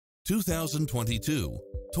2022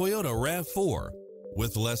 Toyota RAV4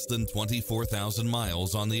 with less than 24,000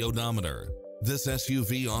 miles on the odometer. This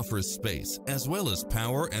SUV offers space as well as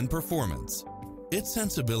power and performance. Its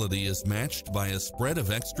sensibility is matched by a spread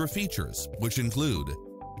of extra features, which include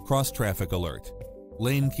cross-traffic alert,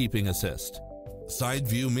 lane keeping assist, side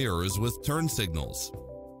view mirrors with turn signals,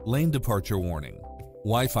 lane departure warning,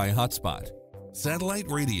 Wi-Fi hotspot, satellite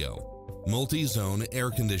radio, multi-zone air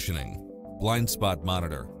conditioning, blind spot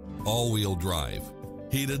monitor, all-wheel drive,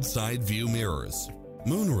 heated side view mirrors,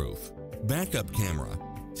 moonroof, backup camera,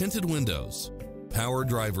 tinted windows, power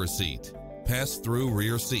driver seat, pass-through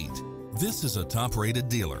rear seat. This is a top-rated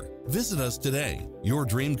dealer. Visit us today. Your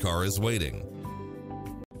dream car is waiting.